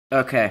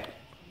Okay.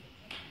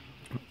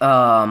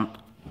 I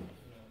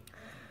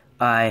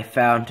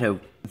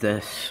found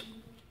this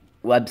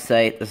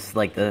website. This is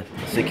like the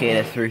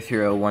Cicada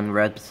 3301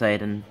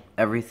 website and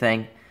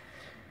everything.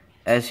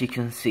 As you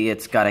can see,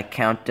 it's got a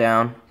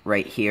countdown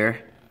right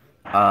here.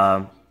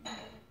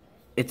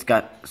 It's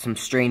got some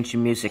strange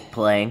music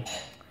playing.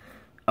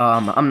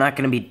 I'm not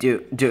going to be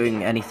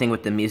doing anything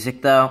with the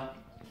music, though.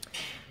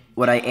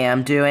 What I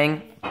am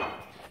doing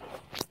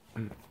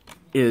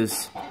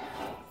is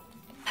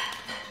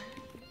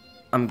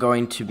I'm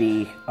going to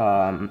be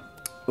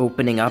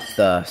opening up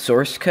the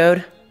source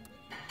code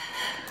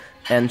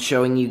and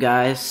showing you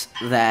guys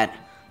that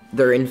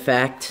there in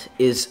fact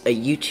is a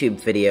YouTube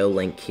video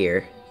link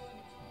here.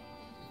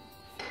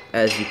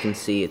 As you can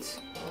see, it's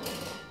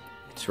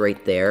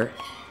right there.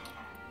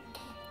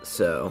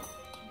 So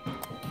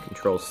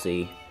Control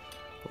C.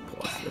 We'll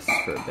pause this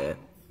for a bit.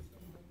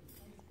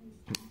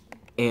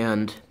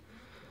 And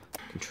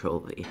Control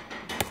V.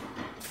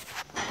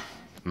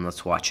 And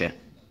let's watch it.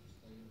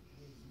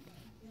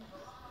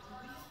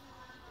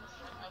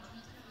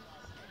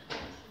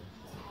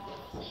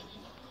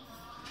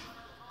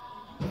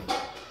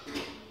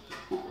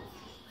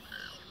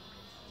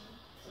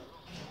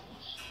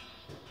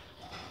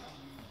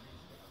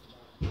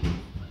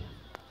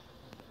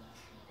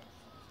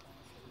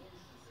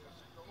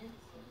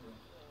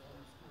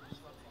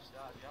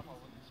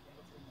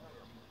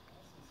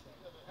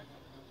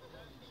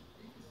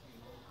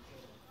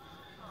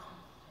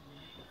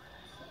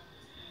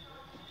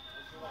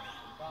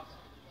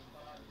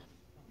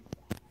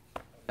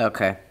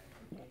 Okay.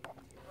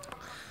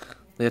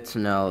 Let's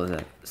know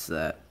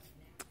that.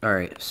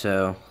 Alright,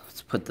 so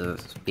let's put the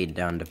speed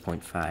down to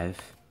 0.5.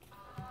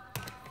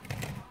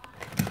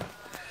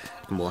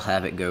 And we'll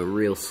have it go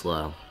real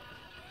slow.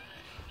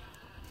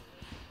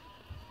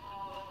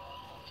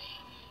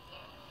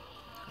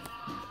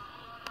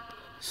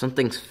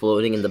 Something's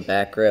floating in the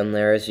background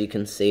there, as you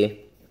can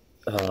see.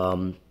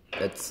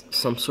 It's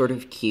some sort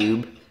of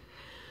cube.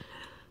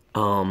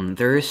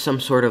 There is some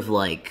sort of,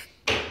 like,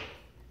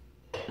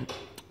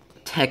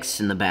 text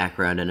in the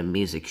background and a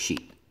music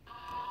sheet.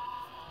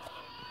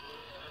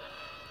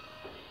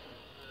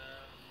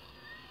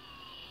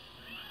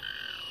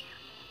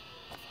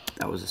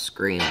 That was a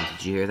scream.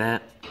 Did you hear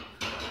that?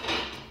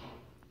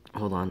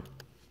 Hold on.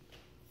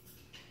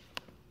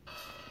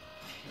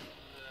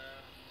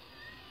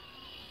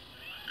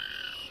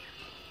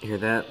 Hear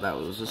that? That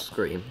was a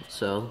scream.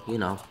 So, you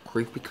know,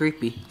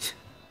 creepy.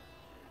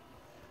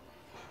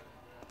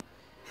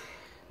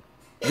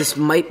 This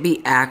might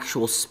be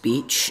actual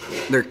speech.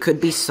 There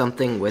could be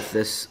something with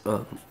this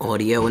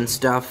audio and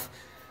stuff.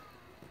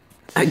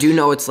 I do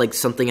know it's like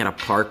something at a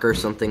park or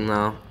something,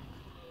 though.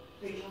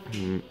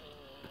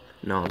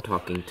 No, I'm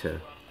talking to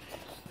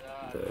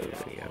the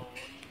video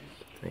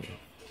thing.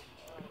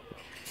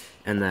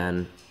 And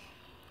then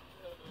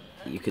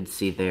you could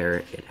see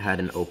there it had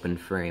an open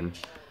frame.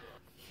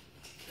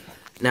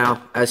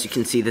 Now, as you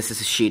can see, this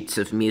is sheets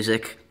of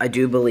music. I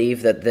do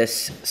believe that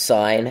this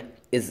sign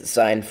is the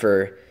sign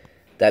for...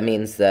 That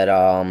means that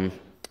a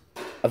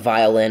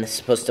violin is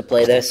supposed to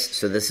play this.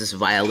 So this is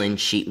violin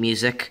sheet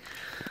music.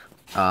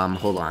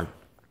 Hold on.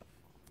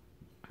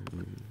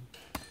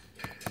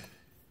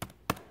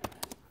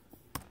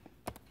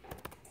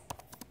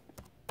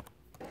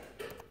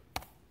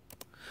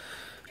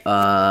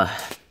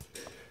 Let's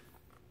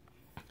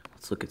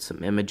look at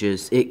some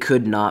images. It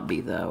could not be,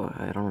 though.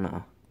 I don't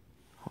know.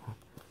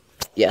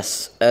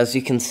 Yes, as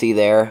you can see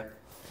there,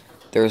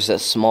 there's a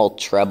small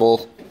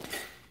treble.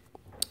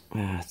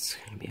 It's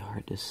gonna be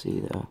hard to see,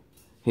 though.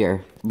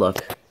 Here,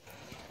 look.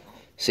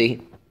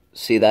 See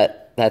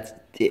that? That's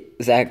the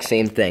exact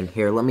same thing.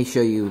 Here, let me show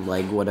you,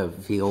 like, what a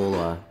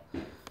viola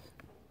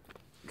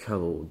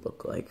treble would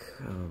look like.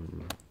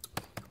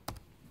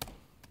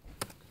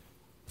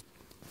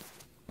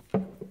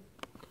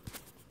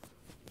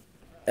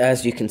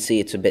 As you can see,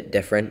 it's a bit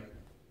different.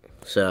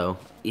 So,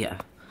 yeah.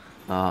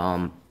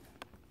 I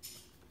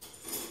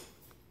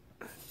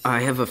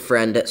have a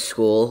friend at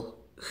school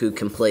who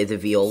can play the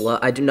viola.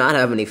 I do not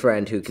have any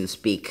friend who can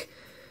speak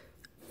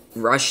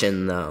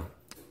Russian, though,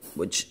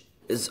 which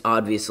is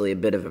obviously a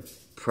bit of a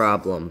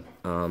problem.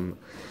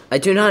 I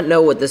do not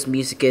know what this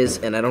music is,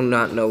 and I do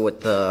not know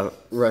what the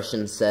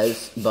Russian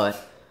says, but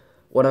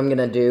what I'm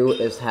gonna do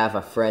is have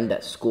a friend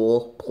at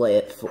school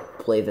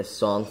play this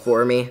song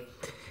for me,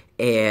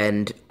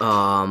 and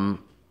I'll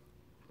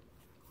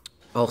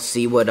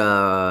see what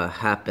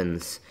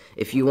happens.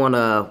 If you want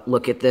to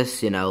look at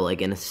this, you know,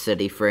 like in a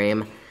steady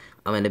frame,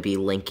 I'm going to be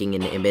linking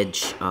an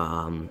image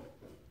of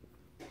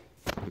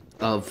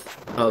a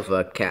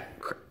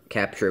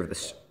capture of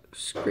the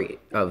screen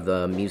of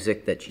the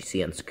music that you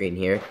see on screen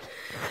here.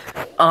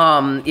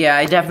 Yeah,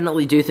 I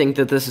definitely do think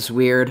that this is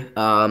weird.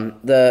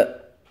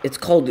 It's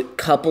called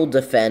Couple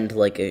Defend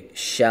Like a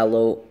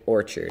Shallow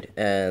Orchard,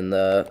 and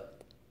the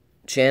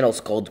channel's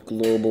called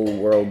Global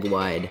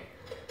Worldwide.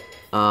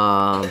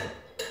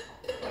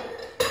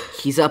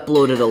 He's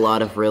uploaded a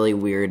lot of really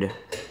weird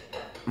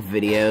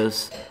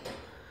videos.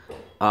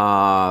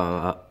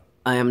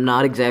 I am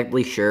not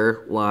exactly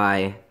sure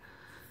why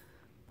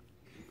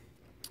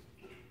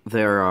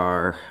there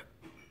are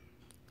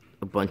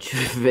a bunch of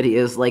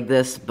videos like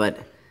this, but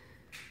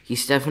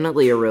he's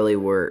definitely a really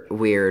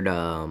weird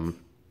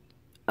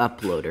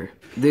uploader.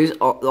 There's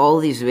all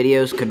these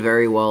videos could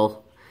very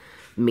well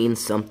mean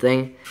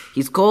something.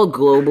 He's called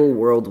Global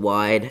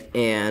Worldwide,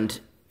 and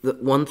the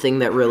one thing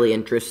that really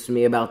interests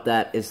me about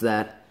that is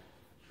that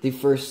the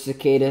first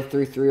Cicada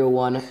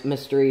 3301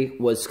 mystery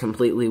was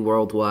completely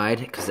worldwide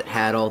because it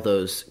had all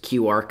those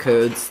QR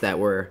codes that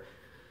were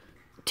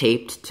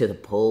taped to the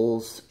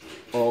poles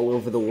all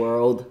over the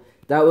world.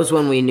 That was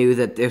when we knew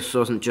that this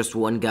wasn't just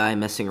one guy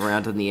messing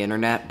around on the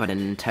internet, but an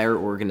entire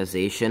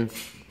organization.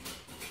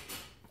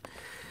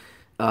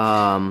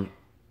 Yeah,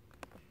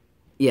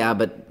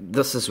 but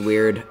this is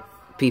weird.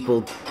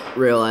 People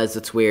realize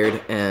it's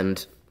weird,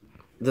 and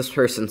this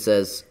person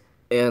says,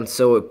 and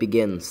so it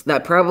begins.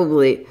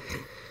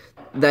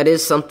 That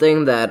is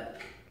something that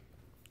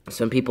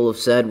some people have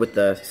said with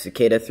the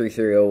Cicada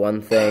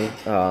 3301 thing.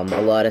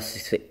 A lot of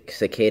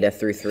Cicada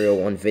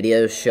 3301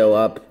 videos show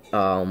up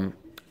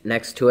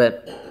next to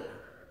it.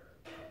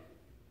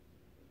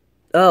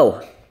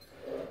 Oh,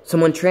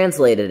 someone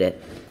translated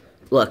it.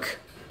 Look,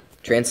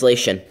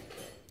 translation.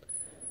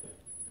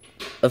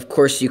 Of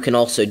course, you can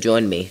also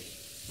join me.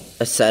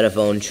 A set of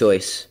own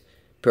choice.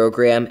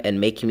 Program and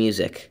make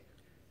music.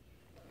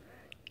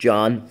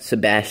 John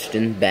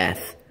Sebastian Bach.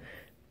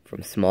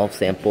 From Small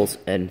Samples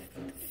and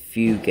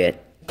Fugates.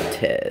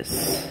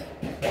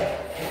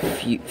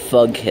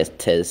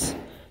 Fugates.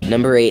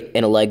 Number 8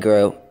 in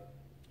Allegro.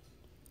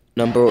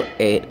 Number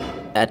 8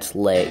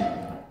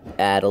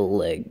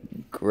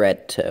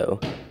 Allegretto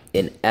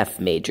in F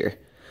major.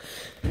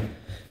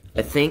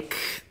 I think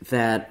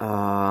that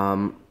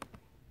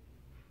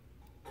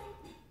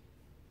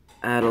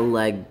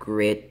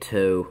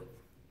Allegretto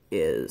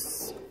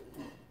is,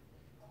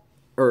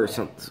 or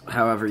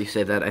however you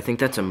say that. I think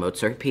that's a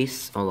Mozart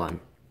piece. Hold on.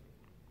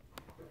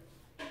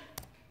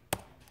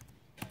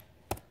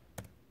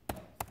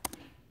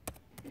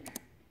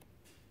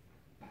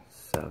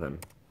 Seven.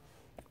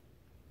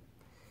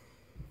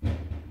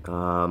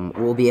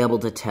 We'll be able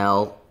to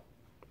tell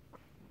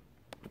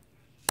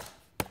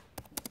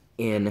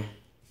in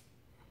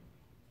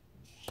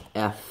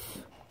F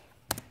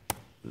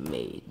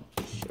major.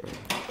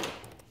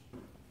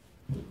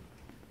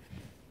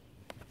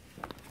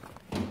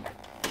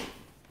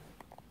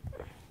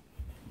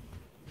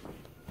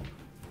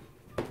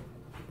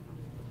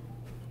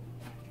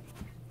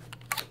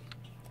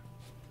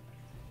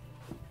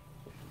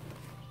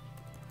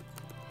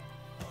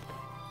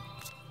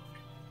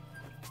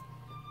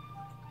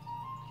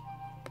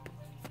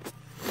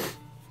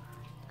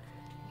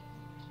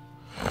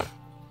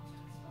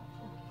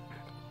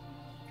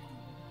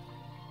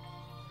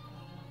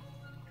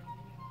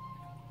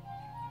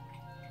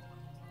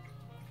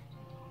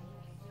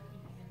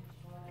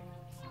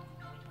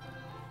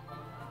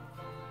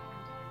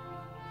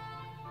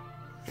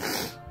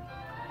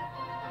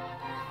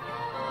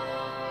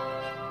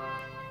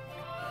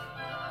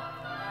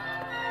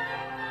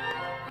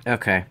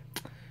 Okay,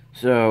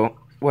 so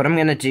what I'm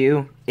gonna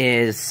do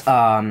is,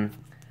 I'm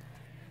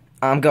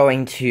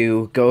going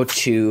to go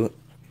to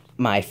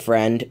my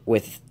friend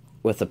with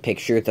a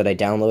picture that I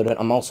downloaded.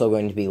 I'm also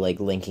going to be, like,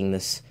 linking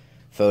this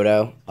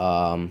photo,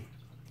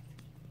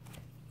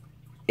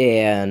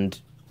 and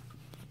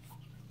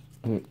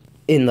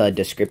in the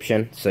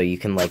description, so you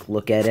can, like,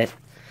 look at it.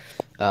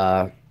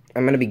 I'm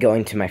gonna be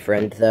going to my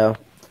friend, though,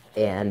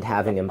 and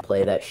having him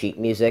play that sheet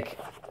music,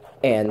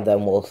 and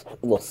then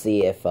we'll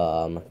see if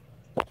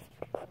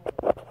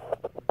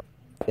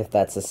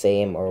that's the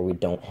same or we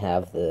don't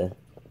have the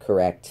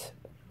correct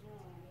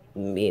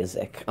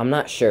music. I'm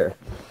not sure.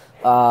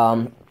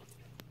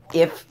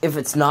 If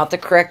it's not the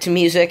correct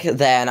music,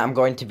 then I'm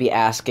going to be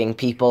asking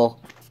people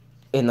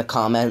in the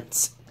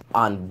comments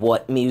on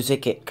what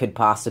music it could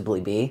possibly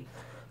be.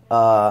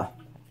 Maybe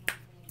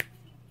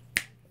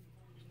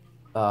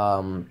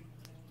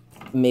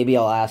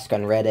I'll ask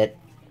on Reddit.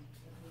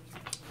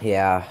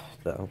 Yeah,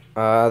 so,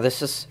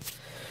 this is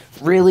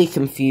really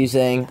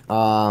confusing.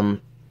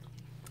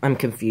 I'm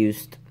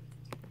confused.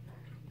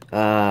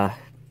 I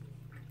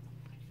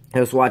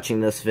was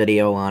watching this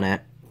video on it,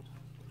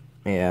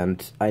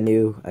 and I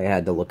knew I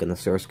had to look in the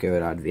source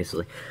code,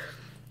 obviously.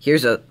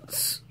 Here's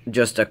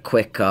just a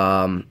quick,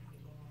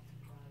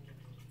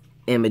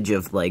 image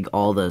of, like,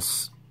 all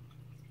this.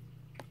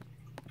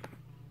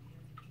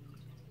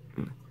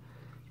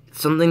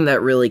 Something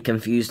that really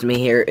confused me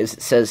here is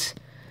it says,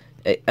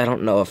 I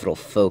don't know if it'll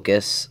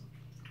focus.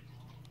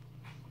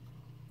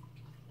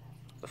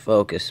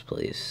 Focus,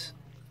 please.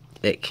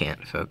 It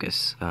can't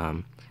focus.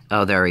 Oh,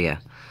 there we go.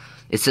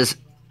 It says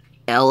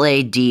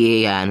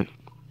LADAN-FRIERS,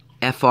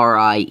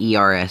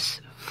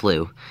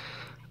 flu.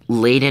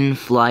 Leiden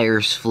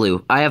Flyers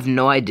flu. I have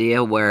no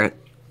idea where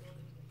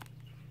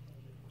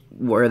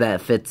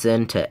that fits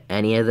into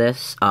any of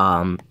this.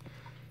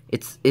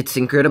 It's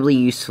incredibly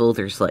useful.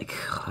 There's, like,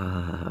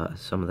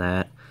 some of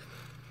that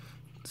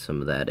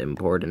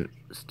important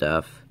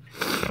stuff.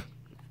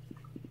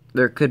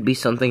 There could be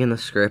something in the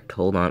script.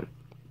 Hold on.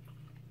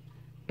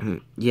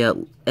 Yeah,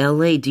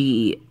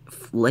 LADE,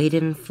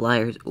 Layden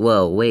Flyers.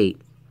 Whoa, wait.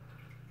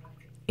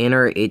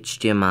 Inner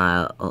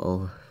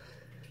HTML.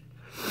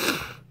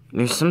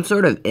 There's some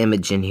sort of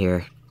image in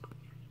here.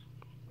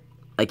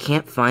 I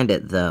can't find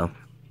it, though.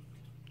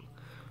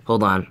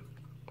 Hold on.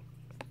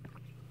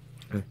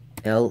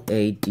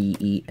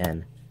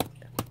 LADEN.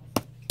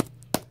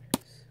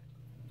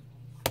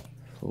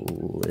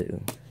 Flu.tml.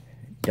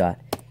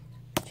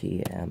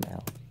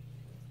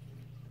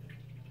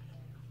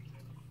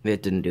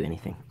 It didn't do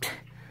anything.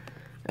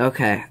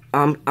 Okay,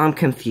 I'm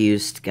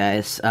confused,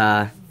 guys.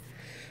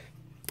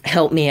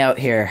 Help me out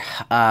here.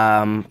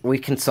 We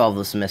can solve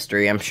this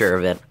mystery, I'm sure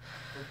of it.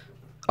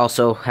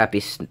 Also, happy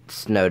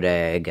snow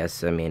day, I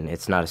guess. I mean,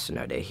 it's not a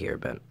snow day here,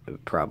 but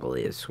it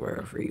probably is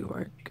wherever you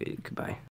are. Goodbye.